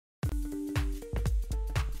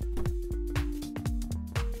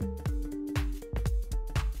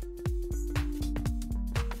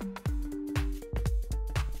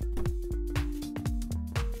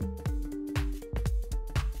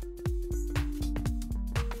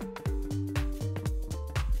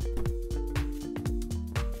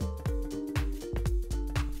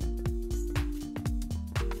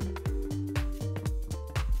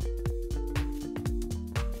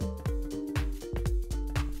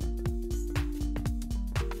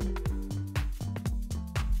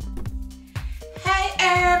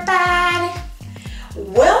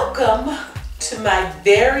Welcome to my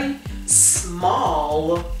very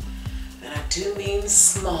small, and I do mean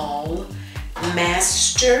small,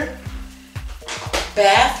 master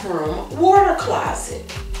bathroom water closet.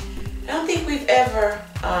 I don't think we've ever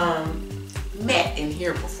met in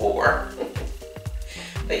here before.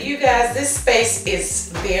 But you guys, this space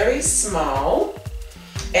is very small,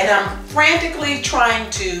 and I'm frantically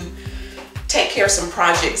trying to take care of some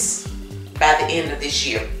projects by the end of this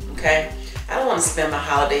year, okay? I don't want to spend my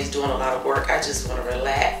holidays doing a lot of work. I just want to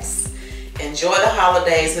relax, enjoy the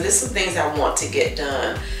holidays, but there's some things I want to get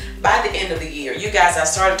done by the end of the year. You guys, I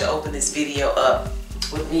started to open this video up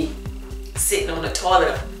with me sitting on the toilet,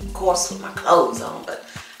 of course with my clothes on, but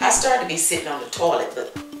I started to be sitting on the toilet.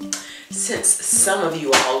 But since some of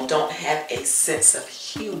you all don't have a sense of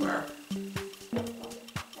humor,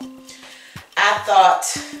 I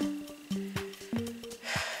thought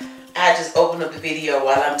I just open up the video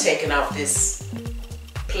while I'm taking off this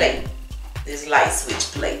plate, this light switch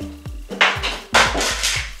plate.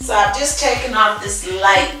 So I've just taken off this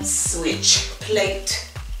light switch plate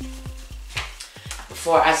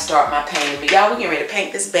before I start my painting. But y'all, we're getting ready to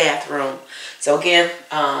paint this bathroom. So again,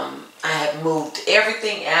 I have moved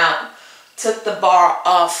everything out, took the bar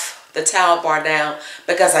off, the towel bar down,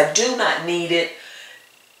 because I do not need it.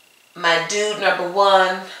 My dude number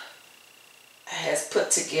one has put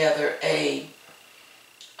together a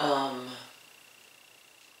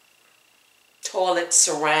toilet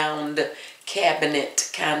surround cabinet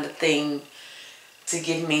kind of thing to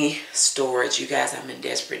give me storage. You guys, I'm in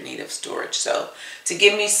desperate need of storage. So to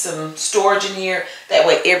give me some storage in here, that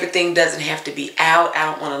way everything doesn't have to be out. I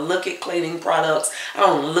don't want to look at cleaning products. I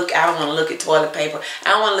don't want to look at toilet paper. I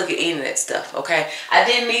don't want to look at any of that stuff, okay? I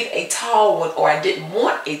didn't need a tall one, or I didn't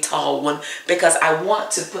want a tall one, because I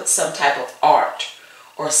want to put some type of art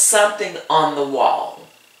or something on the wall.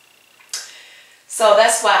 So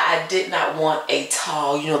that's why I did not want a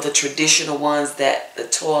tall, you know, the traditional ones that the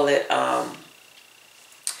toilet,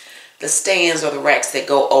 the stands or the racks that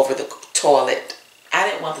go over the toilet. I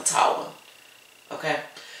didn't want the tall one, okay?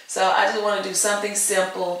 So I just want to do something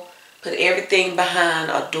simple, put everything behind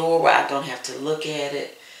a door where I don't have to look at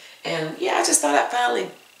it. And yeah, I just thought I'd finally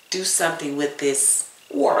do something with this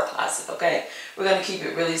water closet, okay? We're going to keep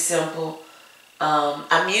it really simple.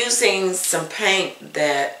 I'm using some paint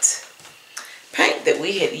that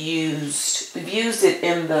we had used. We've used it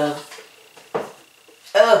in the,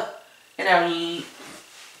 in our,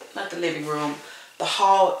 not the living room, the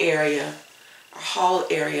hall area,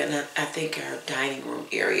 and I think our dining room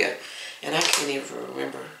area. And I can't even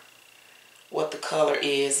remember what the color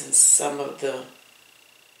is, and some of the,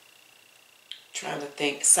 trying to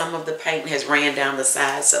think, some of the paint has ran down the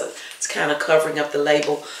side, so it's kind of covering up the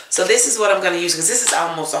label. So this is what I'm going to use, because this is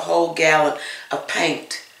almost a whole gallon of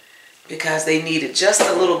paint, because they needed just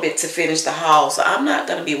a little bit to finish the hall. So I'm not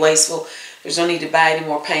going to be wasteful. There's no need to buy any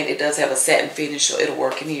more paint. It does have a satin finish, so it'll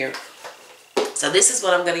work in here. So this is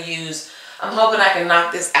what I'm going to use. I'm hoping I can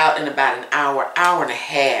knock this out in about an hour, hour and a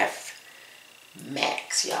half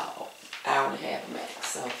max, y'all. Hour and a half max.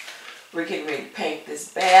 So we're getting ready to paint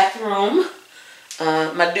this bathroom.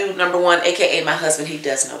 My dude number one, aka my husband, he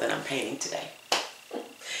does know that I'm painting today.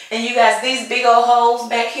 And you guys, these big old holes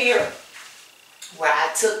back here where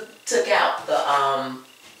I took out the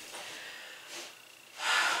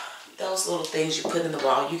those little things you put in the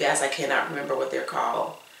wall. You guys, I cannot remember what they're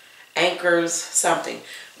called. Anchors, something.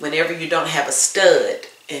 Whenever you don't have a stud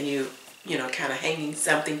and you know, kind of hanging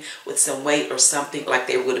something with some weight or something, like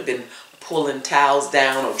they would have been pulling towels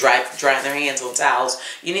down or drying their hands on towels.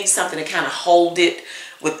 You need something to kind of hold it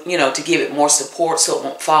with, you know, to give it more support so it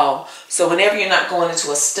won't fall. So whenever you're not going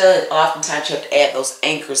into a stud, oftentimes you have to add those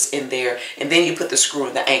anchors in there, and then you put the screw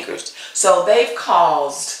in the anchors. So they've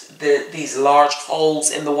caused these large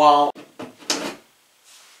holes in the wall.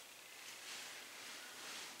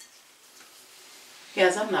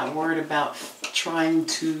 Guys, I'm not worried about trying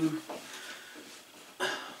to, I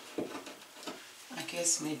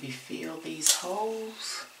guess, maybe fill these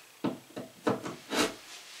holes.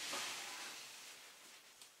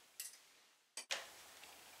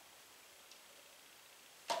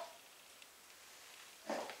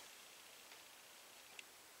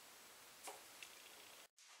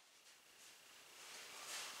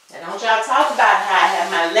 And don't y'all talk about how I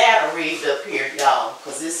have my ladder rigged up here, y'all,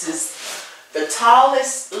 because this is the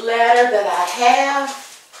tallest ladder that I have.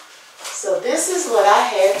 So this is what I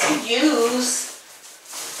had to use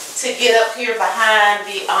to get up here behind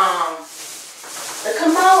the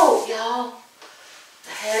commode, y'all.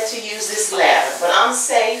 I had to use this ladder, but I'm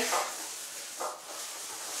safe.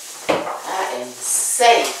 I am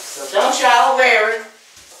safe, so don't y'all worry.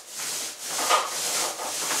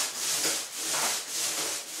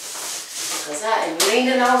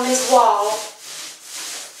 on this wall.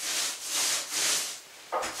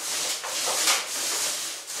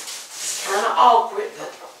 It's kind of awkward,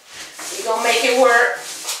 but we're going to make it work.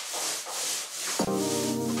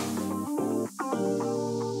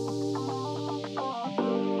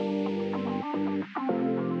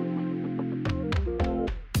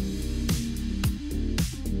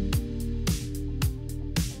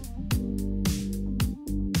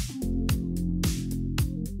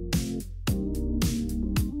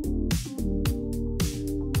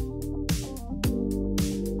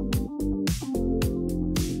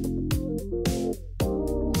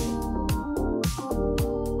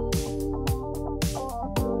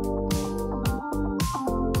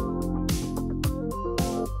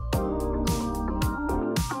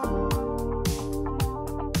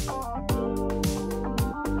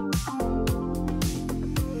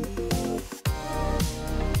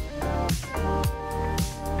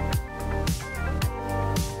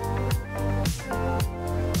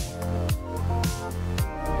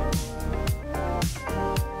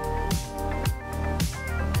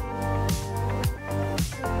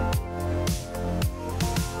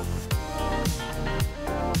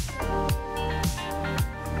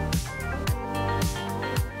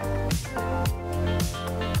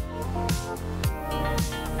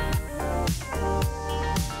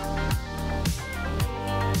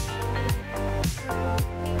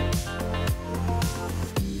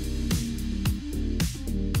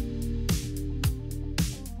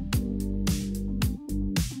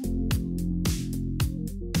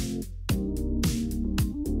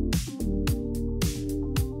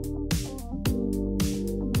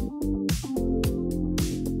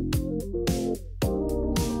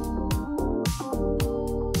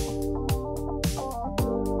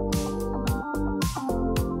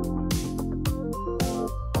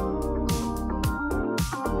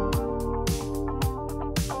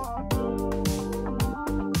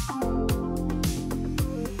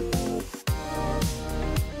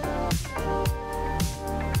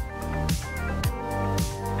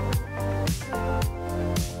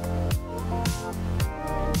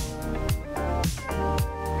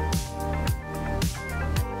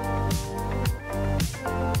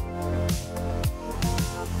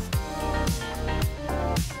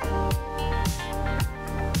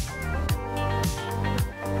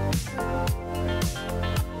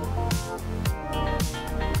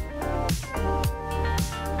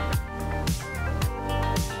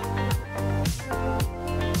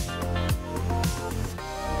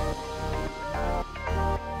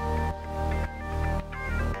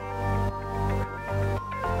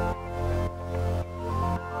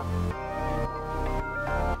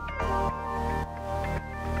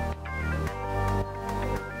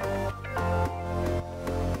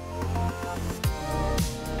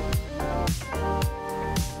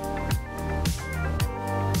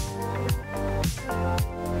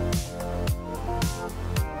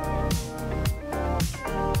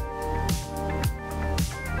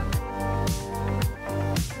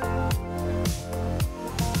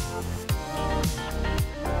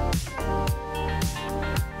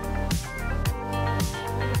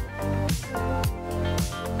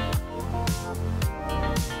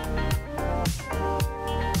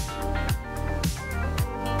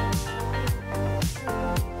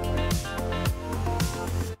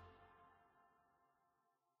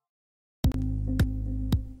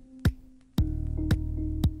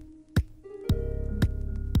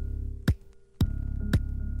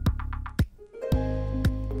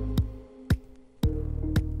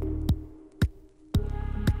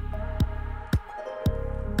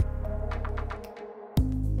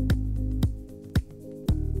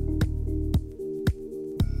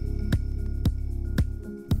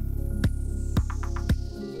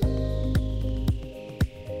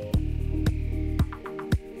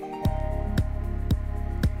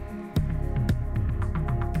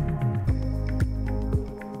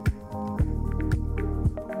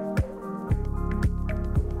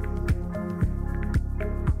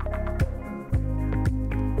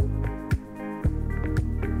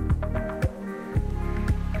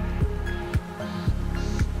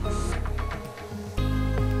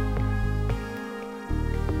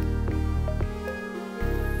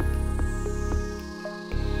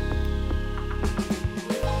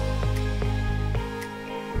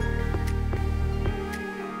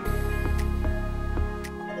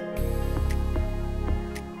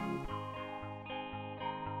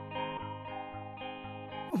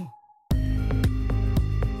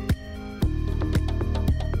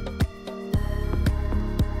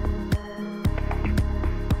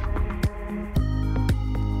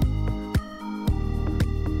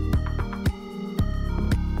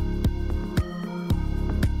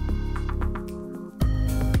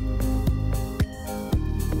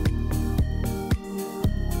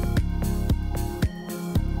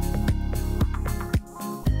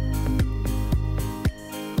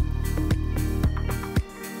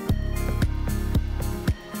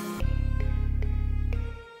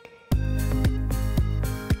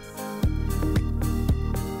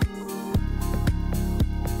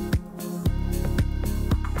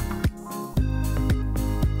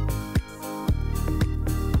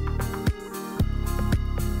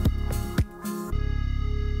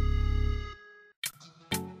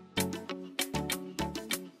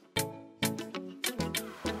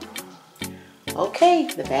 Okay,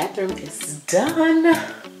 the bathroom is done.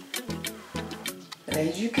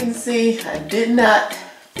 As you can see, I did not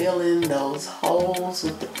fill in those holes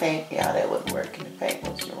with the paint. Yeah, that wasn't working. The paint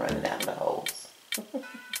was running out of the holes.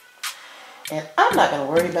 And I'm not going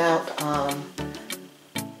to worry about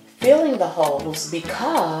filling the holes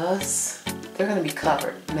because they're going to be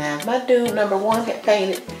covered. Now, if my dude number one had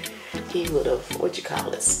painted, he would have,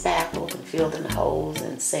 spackled and filled in the holes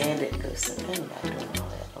and sanded. Listen, I'm not doing all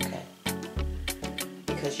that, okay?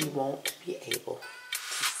 Because you won't be able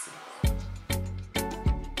to see.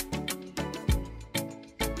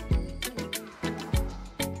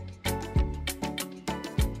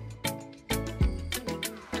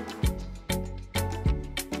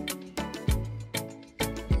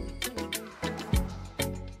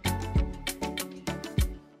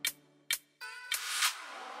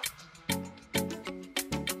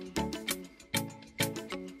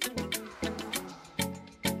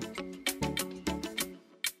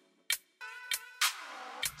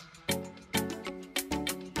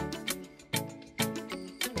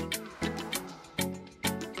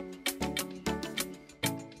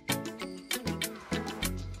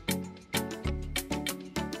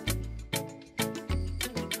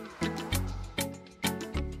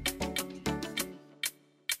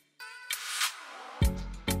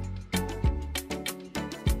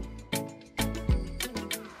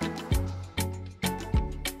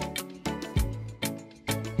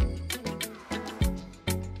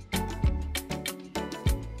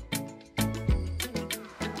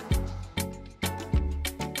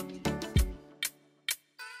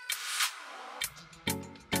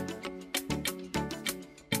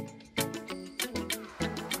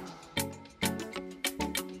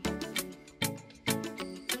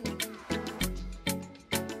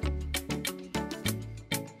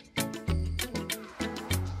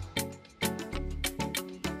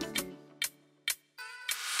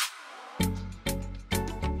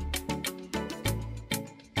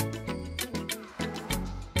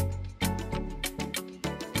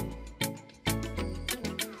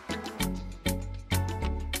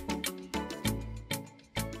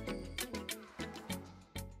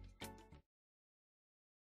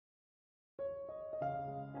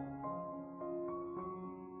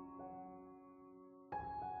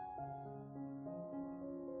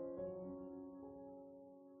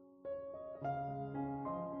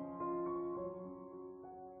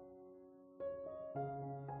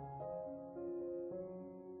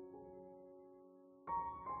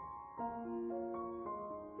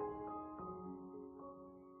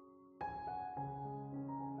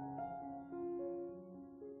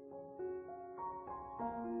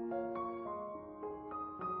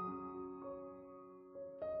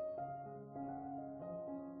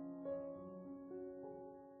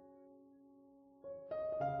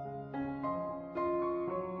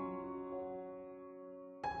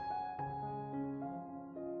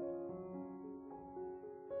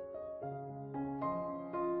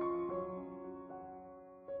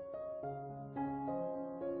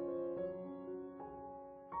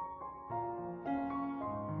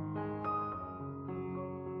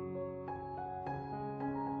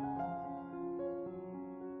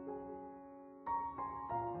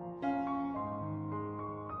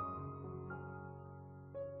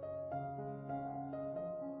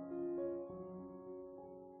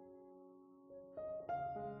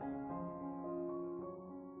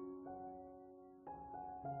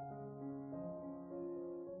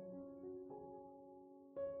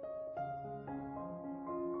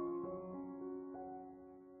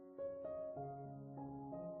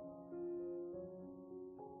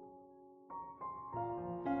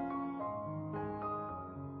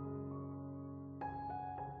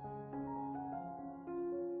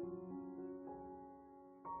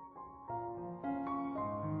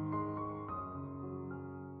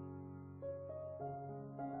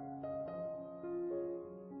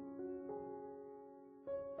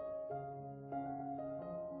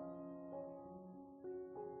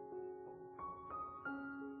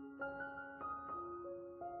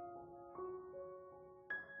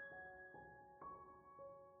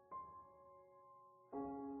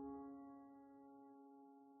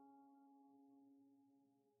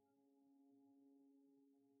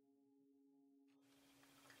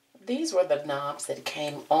 These were the knobs that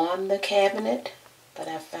came on the cabinet, but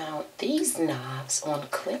I found these knobs on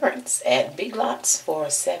clearance at Big Lots for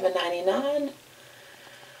 $7.99.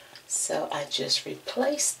 So I just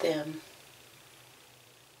replaced them,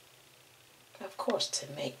 of course, to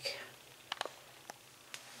make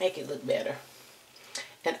it look better.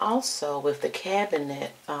 And also with the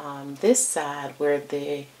cabinet, this side where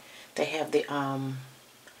they have the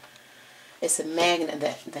It's a magnet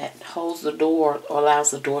that holds the door or allows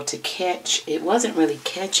the door to catch. It wasn't really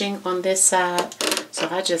catching on this side, so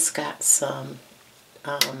I just got some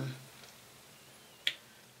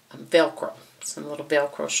Velcro, some little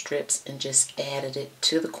Velcro strips, and just added it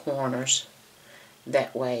to the corners.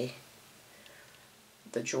 That way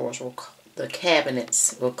the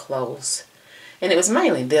cabinets will close. And it was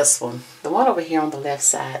mainly this one. The one over here on the left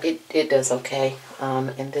side, it does okay.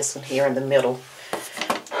 And this one here in the middle,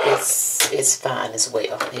 it's fine as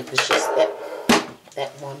well. It was just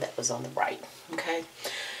that one that was on the right. Okay.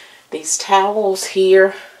 These towels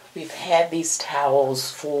here, we've had these towels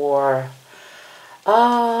for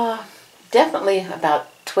definitely about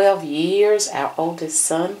 12 years. Our oldest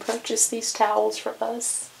son purchased these towels for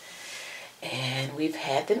us. And we've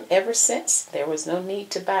had them ever since. There was no need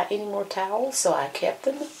to buy any more towels, so I kept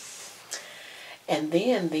them. And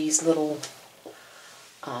then these little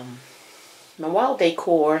my wall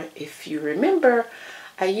decor, if you remember,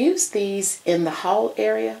 I used these in the hall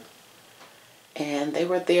area. And they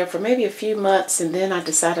were there for maybe a few months, and then I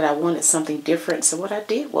decided I wanted something different. So what I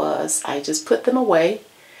did was I just put them away,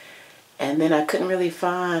 and then I couldn't really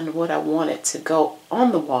find what I wanted to go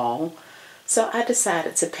on the wall. So I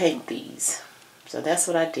decided to paint these. So that's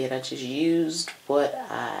what I did. I just used what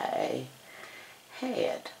I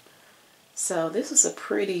had. So this was a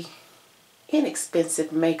pretty inexpensive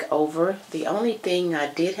makeover. The only thing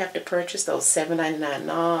I did have to purchase, those $7.99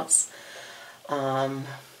 knobs,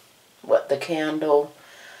 the candle.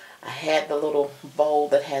 I had the little bowl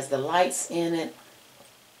that has the lights in it.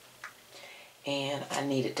 And I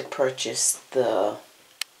needed to purchase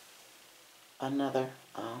another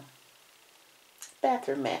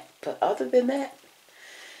bathroom mat. But other than that,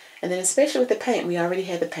 and then especially with the paint, we already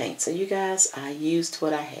had the paint. So you guys, I used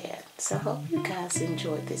what I had. So I hope you guys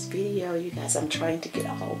enjoyed this video. You guys, I'm trying to get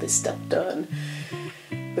all this stuff done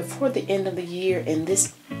before the end of the year, and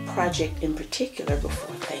this project in particular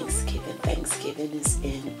before Thanksgiving. Thanksgiving is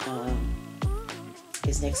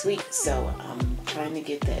next week, so I'm trying to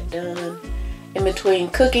get that done in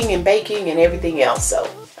between cooking and baking and everything else. So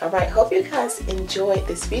alright, hope you guys enjoyed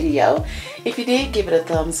this video. If you did, give it a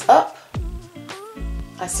thumbs up.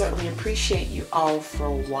 I certainly appreciate you all for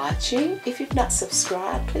watching. If you've not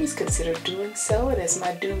subscribed, please consider doing so. And as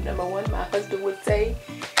my dude number one, my husband, would say,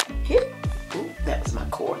 hit, ooh, that was my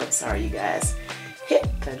cord, I'm sorry you guys, hit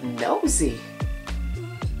the nosy.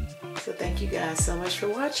 So thank you guys so much for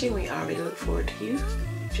watching. We already look forward to you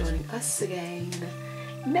joining us again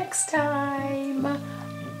next time.